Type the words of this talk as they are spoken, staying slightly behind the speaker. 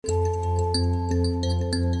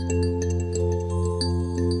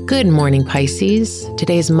Good morning, Pisces.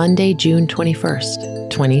 Today is Monday, June 21st,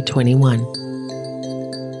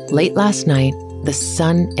 2021. Late last night, the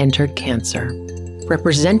sun entered Cancer.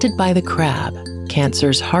 Represented by the crab,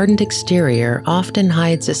 Cancer's hardened exterior often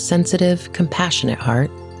hides a sensitive, compassionate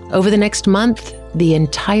heart. Over the next month, the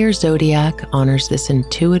entire zodiac honors this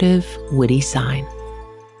intuitive, witty sign.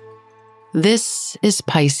 This is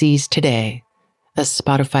Pisces Today, a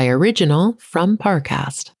Spotify original from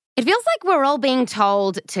Parcast. It feels like we're all being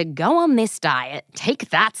told to go on this diet, take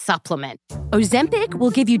that supplement. Ozempic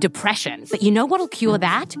will give you depression, but you know what'll cure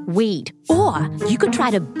that? Weed. Or you could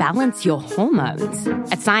try to balance your hormones.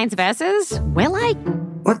 At Science Versus, we're like,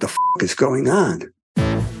 what the is going on?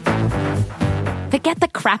 Forget the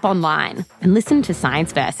crap online and listen to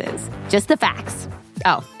Science Versus. Just the facts.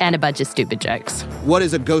 Oh, and a bunch of stupid jokes. What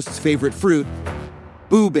is a ghost's favorite fruit?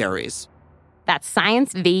 Blueberries. That's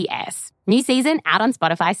Science VS. New season out on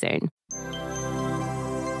Spotify soon.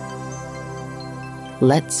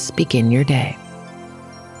 Let's begin your day.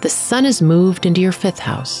 The sun has moved into your fifth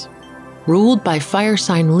house. Ruled by fire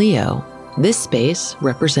sign Leo, this space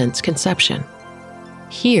represents conception.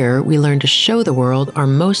 Here, we learn to show the world our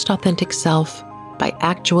most authentic self by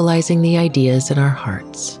actualizing the ideas in our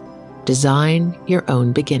hearts. Design your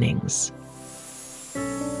own beginnings.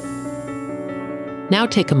 Now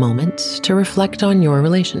take a moment to reflect on your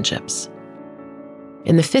relationships.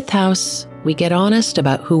 In the fifth house, we get honest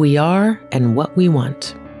about who we are and what we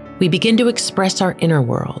want. We begin to express our inner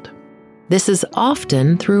world. This is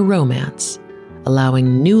often through romance,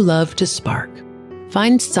 allowing new love to spark.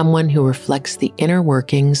 Find someone who reflects the inner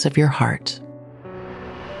workings of your heart.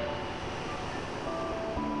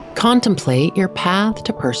 Contemplate your path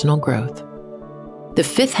to personal growth. The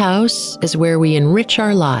fifth house is where we enrich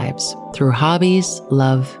our lives through hobbies,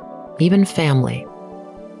 love, even family.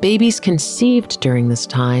 Babies conceived during this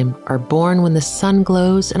time are born when the sun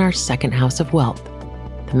glows in our second house of wealth.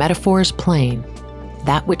 The metaphor is plain.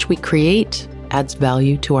 That which we create adds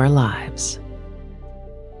value to our lives.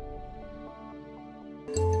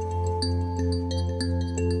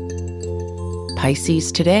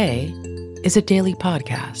 Pisces Today is a daily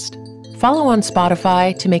podcast. Follow on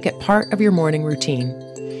Spotify to make it part of your morning routine.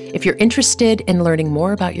 If you're interested in learning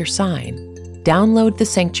more about your sign, download the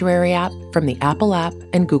Sanctuary app from the Apple app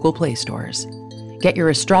and Google Play stores. Get your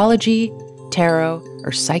astrology, tarot,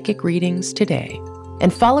 or psychic readings today.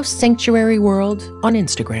 And follow Sanctuary World on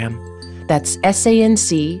Instagram. That's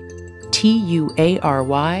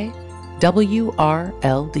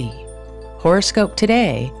SANCTUARYWRLD. Horoscope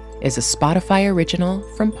Today is a Spotify original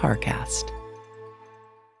from Parcast.